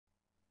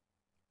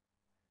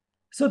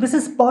So this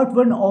is part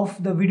 1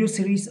 of the video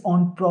series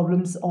on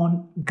problems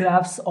on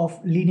graphs of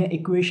linear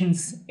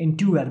equations in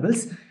two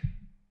variables.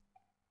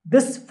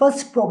 This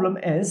first problem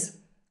is,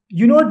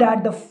 you know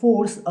that the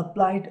force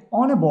applied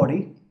on a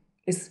body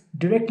is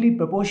directly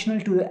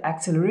proportional to the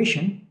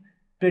acceleration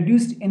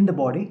produced in the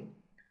body.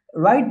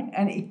 Write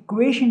an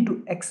equation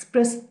to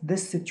express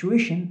this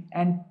situation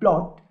and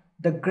plot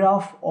the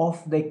graph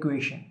of the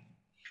equation.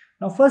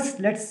 Now first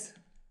let's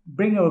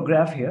bring our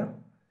graph here.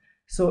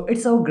 So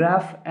it's our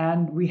graph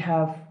and we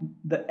have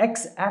the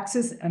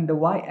x-axis and the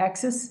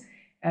y-axis,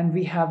 and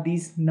we have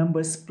these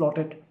numbers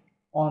plotted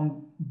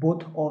on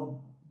both of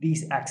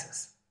these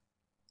axes.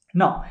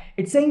 Now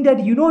it's saying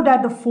that you know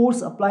that the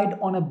force applied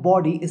on a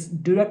body is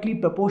directly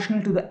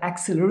proportional to the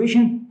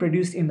acceleration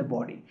produced in the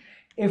body.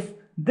 If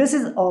this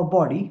is our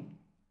body,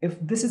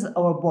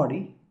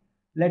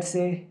 let's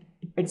say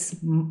its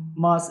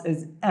mass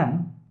is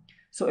m.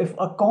 So if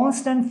a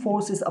constant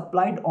force is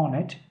applied on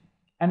it,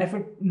 and if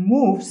it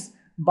moves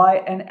by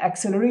an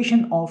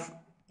acceleration of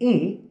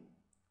a,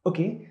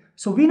 okay,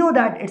 so we know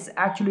that it's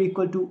actually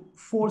equal to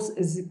force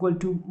is equal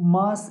to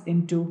mass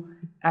into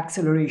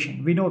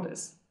acceleration. We know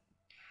this.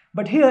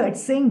 But here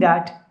it's saying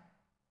that,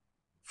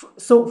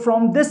 so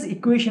from this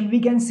equation we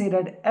can say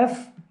that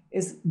F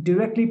is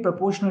directly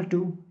proportional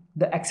to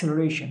the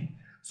acceleration.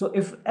 So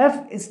if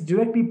F is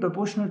directly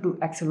proportional to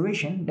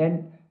acceleration,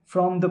 then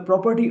from the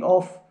property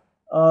of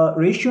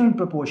ratio and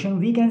proportion,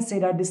 we can say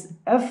that this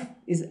F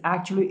is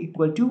actually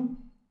equal to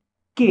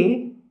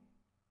K.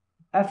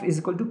 F is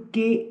equal to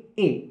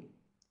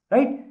Ka,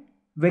 right?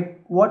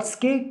 What's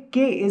K?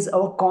 K is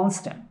our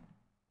constant.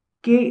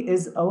 K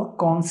is our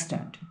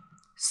constant.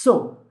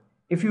 So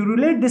if you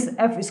relate this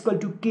F is equal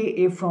to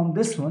Ka from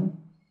this one,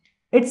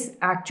 it's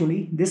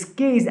actually, this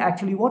K is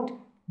actually what?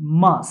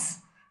 Mass.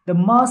 The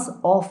mass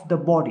of the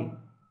body.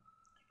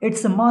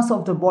 It's the mass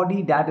of the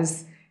body that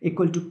is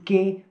equal to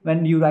K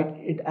when you write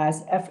it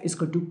as F is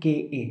equal to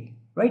Ka,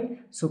 right?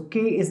 So K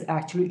is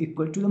actually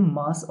equal to the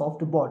mass of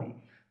the body.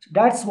 So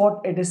that's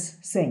what it is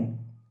saying.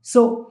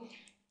 So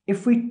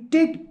if we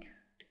take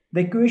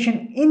the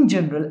equation in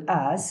general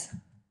as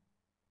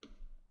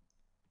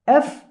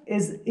F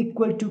is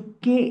equal to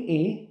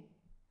Ka,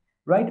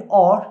 right,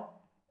 or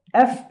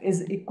F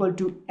is equal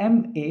to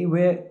Ma,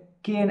 where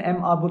K and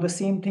M are both the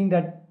same thing,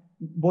 that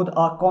both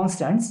are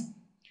constants,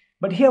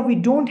 but here we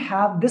don't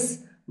have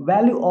this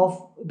value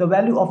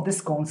of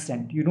this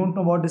constant. You don't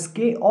know about this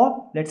K,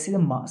 or let's say the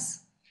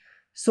mass.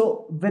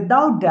 So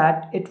without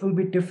that it will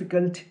be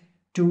difficult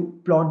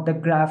to plot the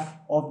graph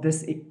of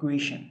this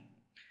equation.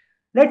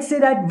 Let's say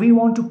that we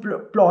want to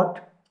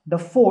plot the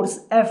force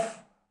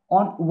F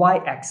on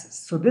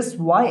y-axis. So this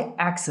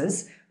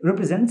y-axis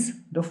represents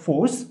the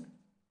force,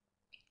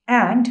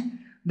 and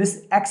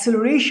this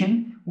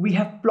acceleration, we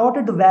have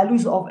plotted the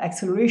values of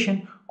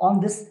acceleration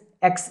on this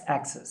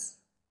x-axis.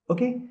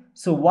 Okay,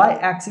 so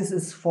y-axis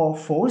is for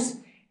force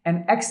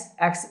and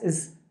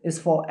x-axis is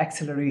for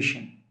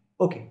acceleration.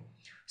 Okay,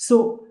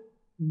 so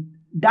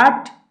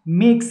that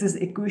makes this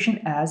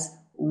equation as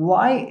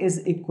y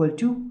is equal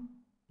to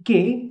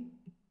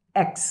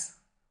kx.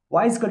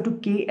 Y is equal to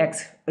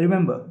kx.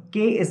 Remember,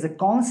 k is the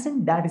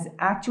constant that is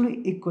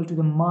actually equal to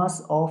the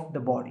mass of the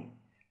body.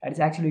 That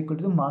is actually equal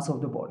to the mass of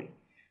the body.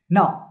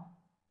 Now,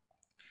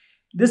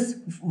 this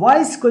y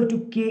is equal to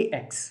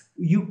kx.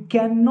 You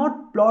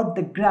cannot plot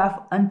the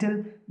graph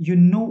until you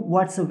know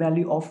what's the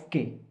value of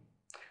k.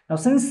 Now,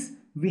 since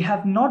we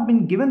have not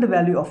been given the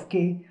value of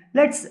k,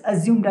 let's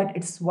assume that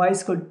its y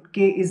is equal to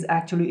k is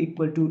actually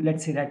equal to,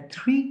 let's say that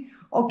 3,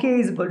 or k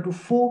is equal to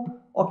 4,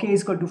 or k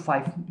is equal to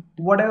 5,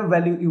 whatever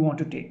value you want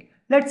to take.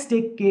 Let's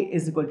take k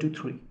is equal to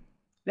 3.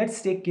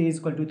 Let's take k is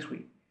equal to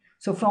 3.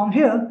 So from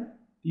here,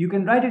 you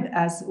can write it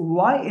as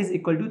y is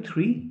equal to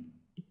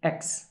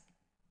 3x.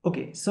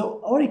 Okay,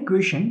 so our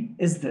equation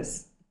is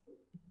this.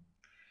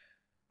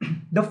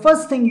 The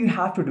first thing you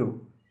have to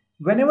do,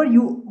 whenever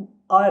you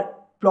are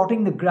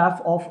plotting the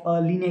graph of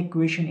a linear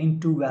equation in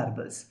two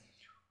variables,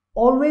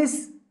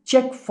 always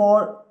check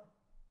for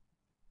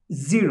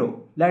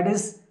 0. That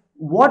is,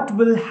 what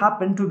will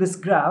happen to this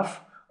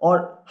graph,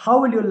 or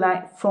how will your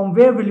line, from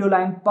where will your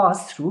line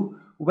pass through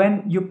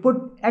when you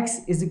put x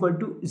is equal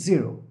to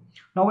 0.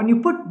 Now when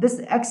you put this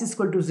x is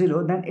equal to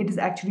 0, then it is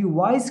actually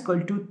y is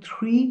equal to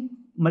 3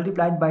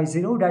 multiplied by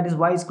 0, that is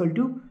y is equal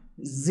to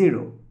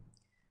 0.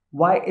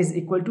 Y is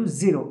equal to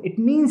 0. It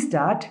means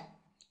that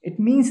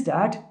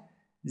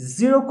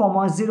 0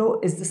 comma 0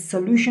 is the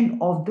solution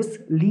of this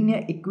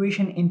linear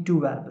equation in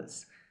two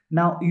variables.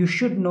 Now you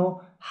should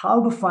know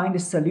how to find the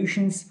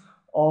solutions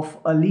of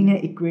a linear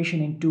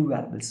equation in two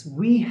variables.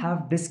 We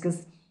have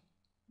discussed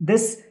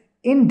this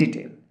in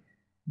detail.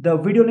 The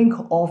video link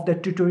of the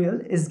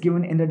tutorial is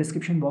given in the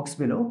description box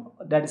below.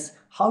 That is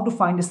how to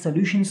find the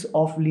solutions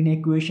of linear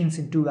equations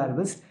in two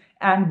variables,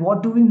 and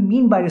what do we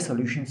mean by the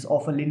solutions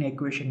of a linear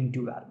equation in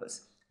two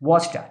variables.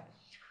 Watch that.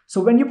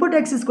 So when you put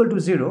x is equal to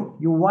 0,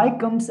 your y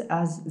comes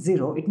as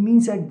 0. It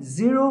means that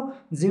 0,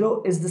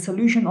 0 is the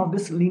solution of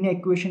this linear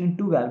equation in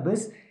two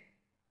variables.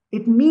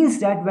 It means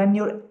that when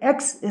your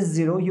x is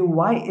 0, your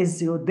y is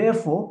 0.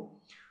 Therefore,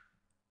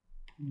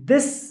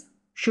 this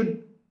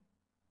should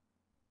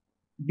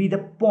be the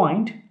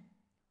point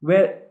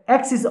where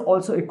x is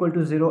also equal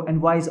to 0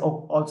 and y is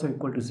also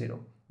equal to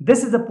 0.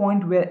 This is the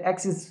point where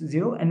x is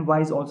 0 and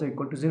y is also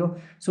equal to 0.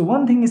 So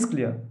one thing is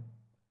clear.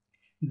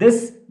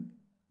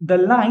 The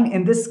line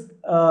in this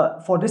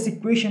for this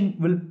equation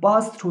will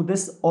pass through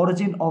this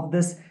origin of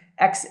this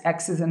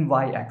x-axis and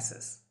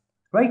y-axis,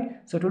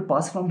 right? So it will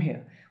pass from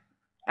here.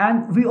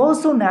 And we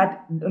also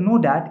know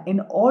that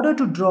in order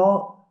to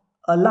draw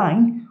a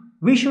line,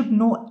 we should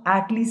know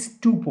at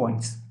least 2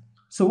 points.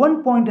 So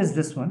one point is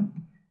this one,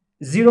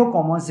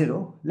 0,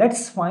 0.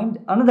 Let's find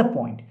another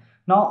point.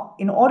 Now,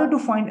 in order to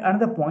find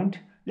another point,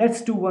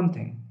 let's do one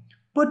thing.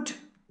 Put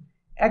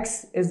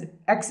x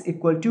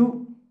equal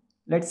to,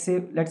 let's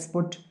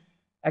put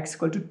x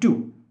equal to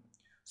 2.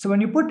 So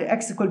when you put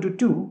x equal to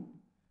 2,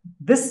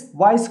 this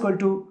y is equal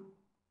to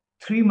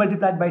 3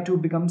 multiplied by 2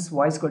 becomes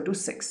y is equal to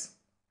 6,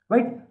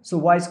 right? So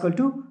y is equal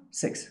to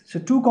 6. So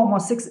 2,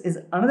 6 is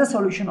another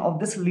solution of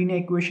this linear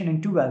equation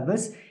in 2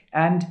 variables,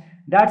 and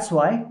that's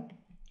why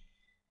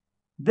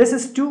this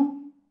is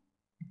 2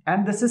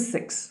 and this is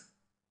 6.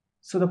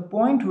 So the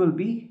point will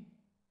be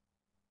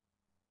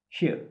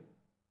here.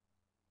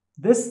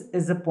 This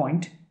is the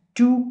point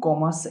 2,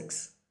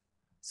 6.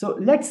 So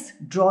let's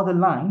draw the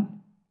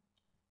line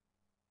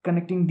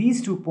connecting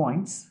these 2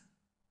 points.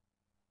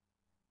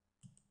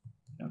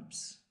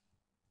 Oops.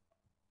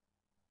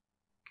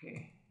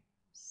 Okay,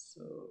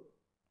 so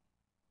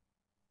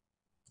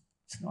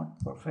it's not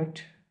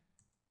perfect.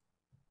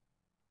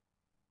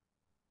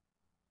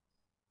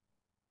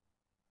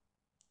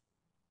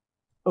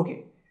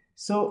 Okay,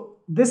 so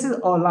this is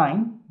our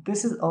line.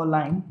 This is our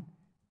line.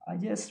 I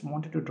just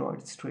wanted to draw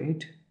it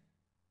straight.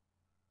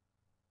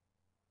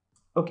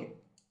 Okay.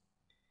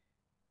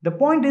 The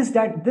point is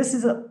that this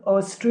is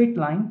a straight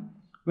line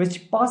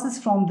which passes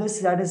from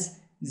this, that is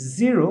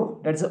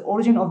 0, that's the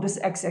origin of this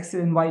x-axis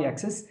and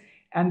y-axis,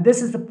 and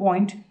this is the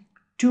point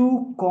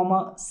 2,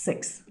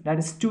 6, that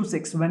is 2,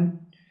 6. When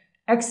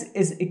x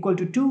is equal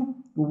to 2,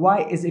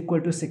 y is equal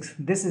to 6.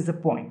 This is the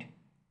point.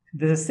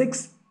 This is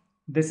 6,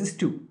 this is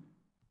 2.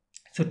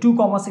 So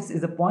 2, 6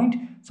 is the point.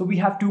 So we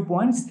have 2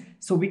 points.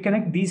 So we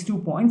connect these 2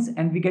 points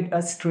and we get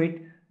a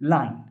straight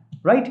line,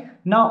 right?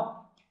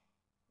 Now,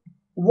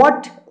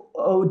 what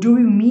do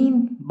we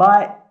mean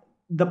by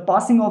the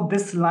passing of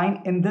this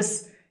line in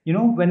this,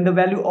 when the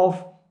value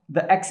of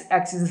the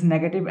x-axis is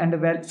negative and the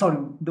value,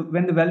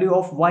 when the value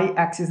of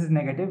y-axis is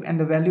negative and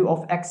the value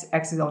of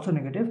x-axis is also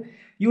negative?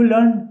 You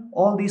learn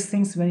all these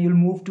things when you'll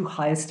move to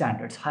higher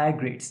standards, higher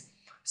grades.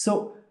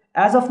 So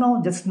as of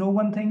now, just know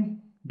one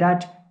thing,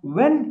 that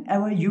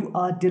whenever you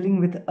are dealing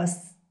with a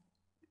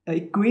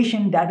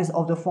equation that is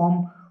of the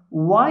form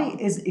y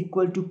is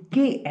equal to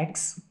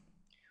kx,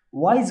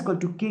 y is equal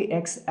to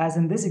kx, as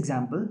in this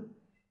example,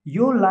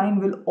 your line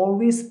will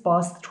always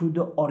pass through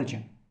the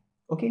origin.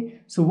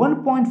 Okay, so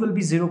one point will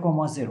be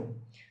 0, 0.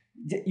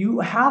 You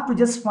have to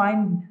just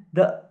find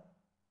the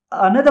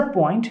another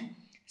point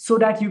so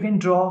that you can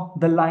draw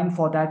the line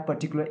for that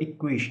particular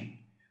equation.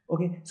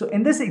 Okay, so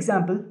in this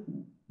example,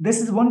 this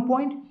is one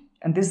point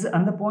and this is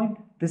another point.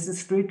 This is a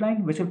straight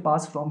line which will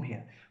pass from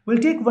here. We'll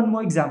take one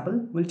more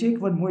example.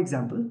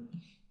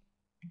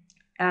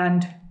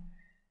 And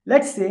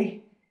let's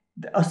say,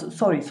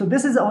 so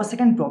this is our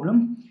second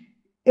problem.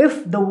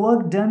 If the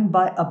work done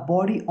by a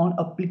body on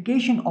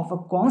application of a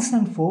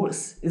constant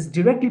force is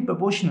directly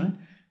proportional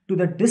to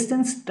the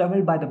distance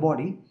traveled by the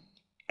body,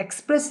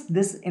 express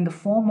this in the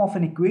form of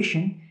an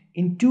equation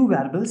in 2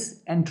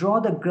 variables and draw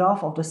the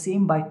graph of the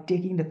same by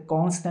taking the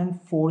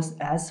constant force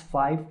as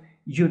 5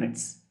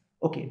 units.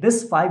 Okay,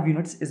 this 5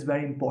 units is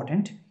very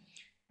important.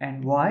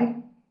 And why?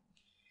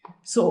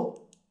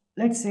 So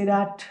let's say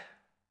that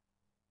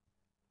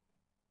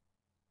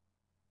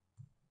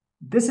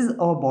this is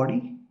our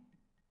body,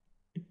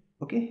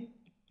 okay,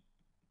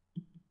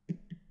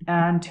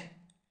 and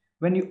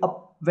when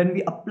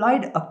we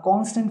applied a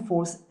constant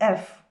force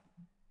F,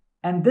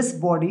 and this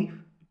body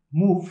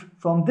moved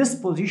from this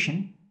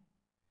position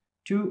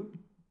to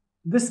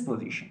this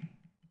position,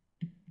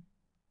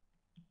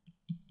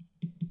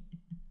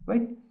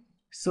 right?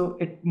 So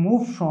it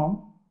moved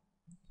from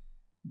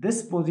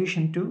this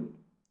position to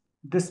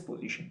this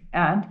position,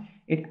 and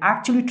it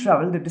actually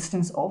traveled the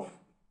distance of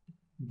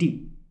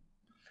d.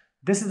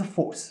 This is the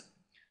force.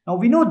 Now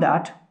we know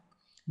that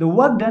the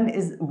work done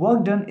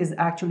is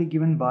actually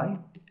given by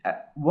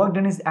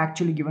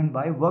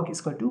work is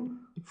equal to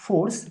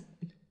force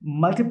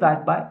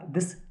multiplied by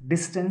this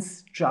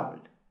distance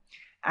traveled.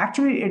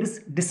 Actually, it is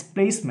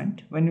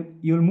displacement. When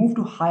you'll move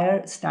to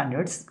higher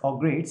standards or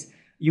grades,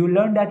 you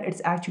learn that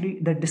it's actually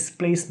the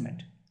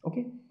displacement.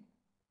 Okay,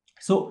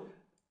 so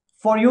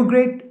for your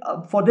grade,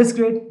 for this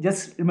grade,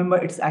 just remember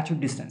it's actual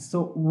distance.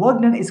 So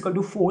work done is equal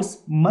to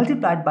force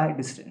multiplied by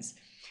distance.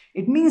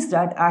 It means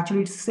that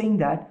actually it's saying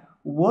that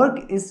work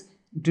done is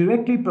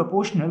directly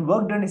proportional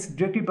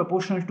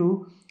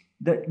to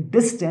the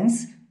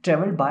distance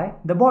traveled by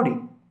the body.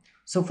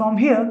 So from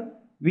here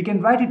we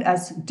can write it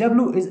as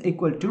W is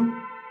equal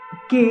to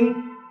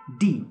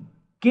KD.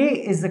 K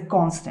is the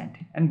constant.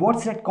 And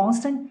what's that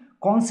constant?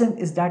 Constant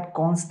is that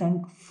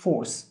constant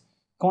force.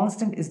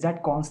 Constant is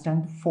that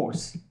constant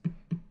force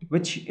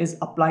which is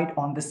applied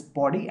on this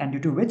body, and due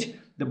to which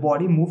the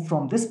body moved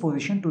from this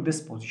position to this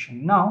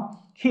position.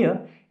 Now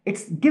here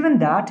it's given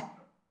that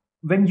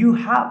when you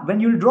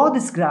draw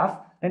this graph,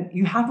 then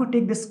you have to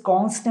take this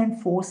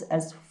constant force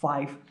as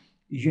 5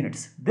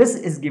 units. This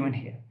is given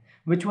here,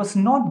 which was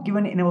not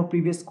given in our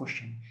previous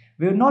question.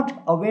 We are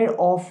not aware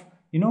of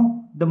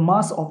the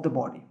mass of the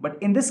body,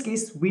 but in this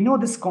case we know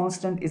this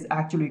constant is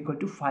actually equal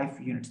to 5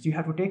 units. You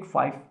have to take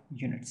 5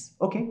 units.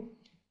 Okay,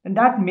 and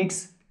that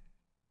makes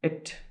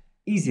it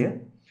easier.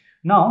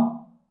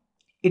 Now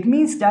it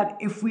means that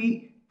if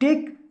we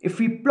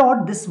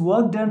plot this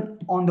work done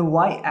on the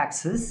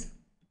y-axis,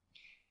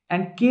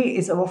 and k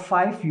is our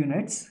 5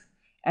 units,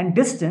 and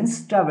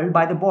distance traveled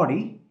by the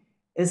body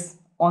is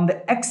on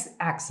the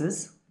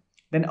x-axis,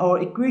 then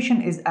our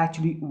equation is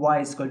actually y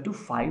is equal to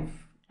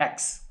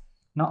 5x.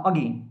 Now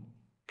again,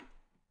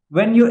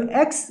 when your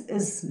x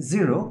is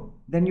 0,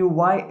 then your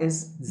y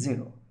is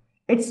 0.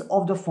 It's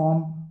of the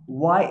form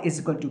y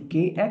is equal to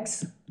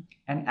kx.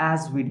 And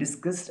as we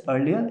discussed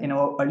earlier in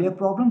our earlier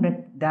problem,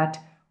 that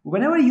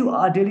whenever you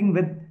are dealing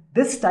with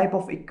this type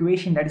of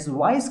equation, that is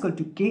y is equal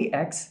to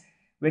kx,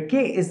 where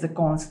k is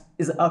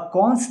a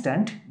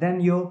constant, then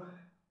your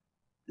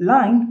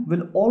line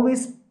will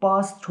always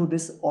pass through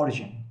this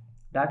origin,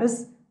 that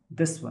is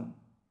this one.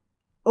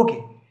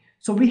 Okay,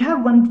 so we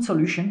have one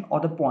solution or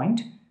the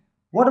point.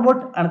 What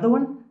about another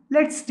one?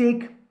 Let's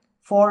take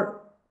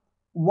for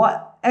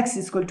x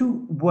is equal to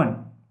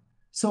 1.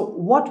 So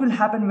what will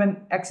happen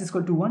when x is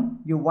equal to 1?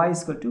 Your y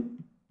is equal to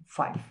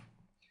 5.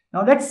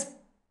 Now let's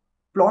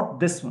plot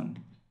this one.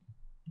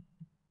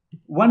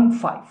 1,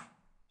 5.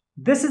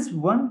 This is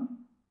 1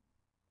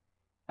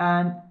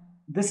 and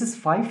this is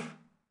 5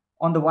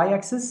 on the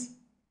y-axis.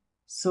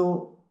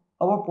 So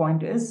our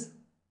point is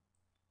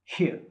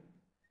here.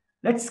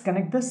 Let's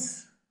connect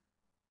this.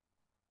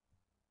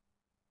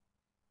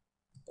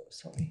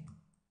 Sorry.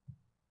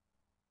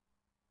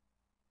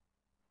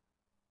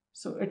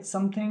 So it's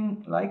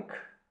something like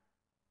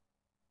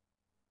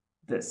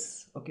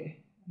this. Okay,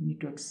 I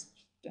need to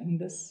extend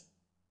this.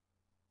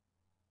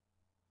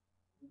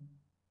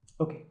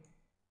 Okay,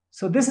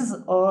 so this is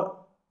a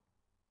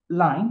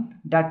line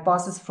that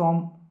passes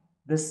from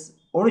this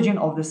origin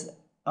of this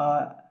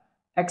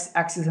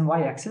x-axis and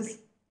y-axis,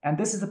 and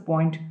this is the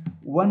point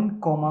 1,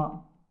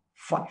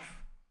 5.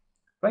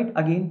 Right?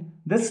 Again,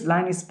 this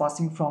line is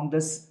passing from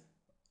this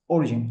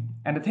origin,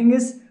 and the thing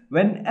is,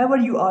 whenever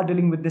you are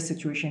dealing with this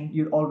situation,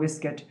 you'll always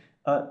get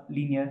a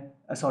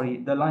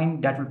the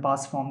line that will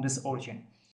pass from this origin.